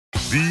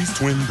these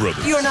twin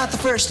brothers. You're not the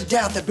first to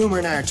doubt that Boomer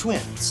and I are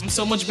twins. I'm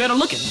so much better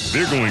looking.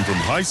 They're going from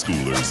high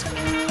schoolers.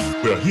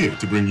 We're here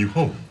to bring you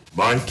home,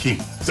 my king,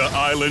 to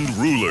island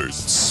rulers.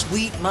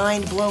 Sweet,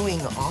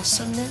 mind-blowing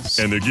awesomeness?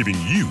 And they're giving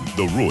you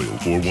the Royal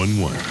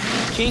 411.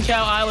 King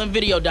Cow Island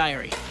Video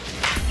Diary.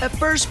 At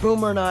first,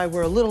 Boomer and I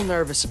were a little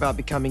nervous about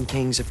becoming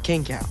kings of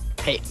King Cow.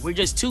 Hey, we're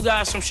just two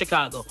guys from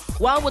Chicago.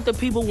 Why would the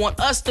people want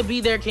us to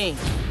be their king?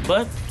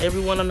 But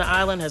everyone on the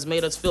island has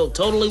made us feel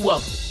totally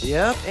welcome.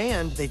 Yep,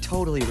 and they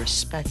totally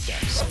respect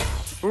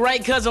us.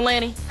 Right, Cousin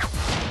Lanny?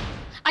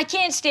 I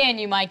can't stand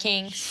you, my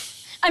kings.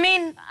 I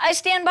mean, I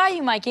stand by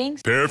you, my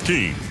kings. Pair of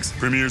Kings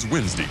premieres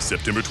Wednesday,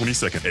 September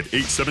 22nd at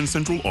 8/7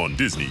 Central on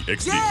Disney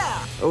XD.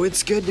 Yeah! Oh,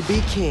 it's good to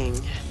be king.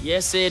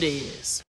 Yes, it is.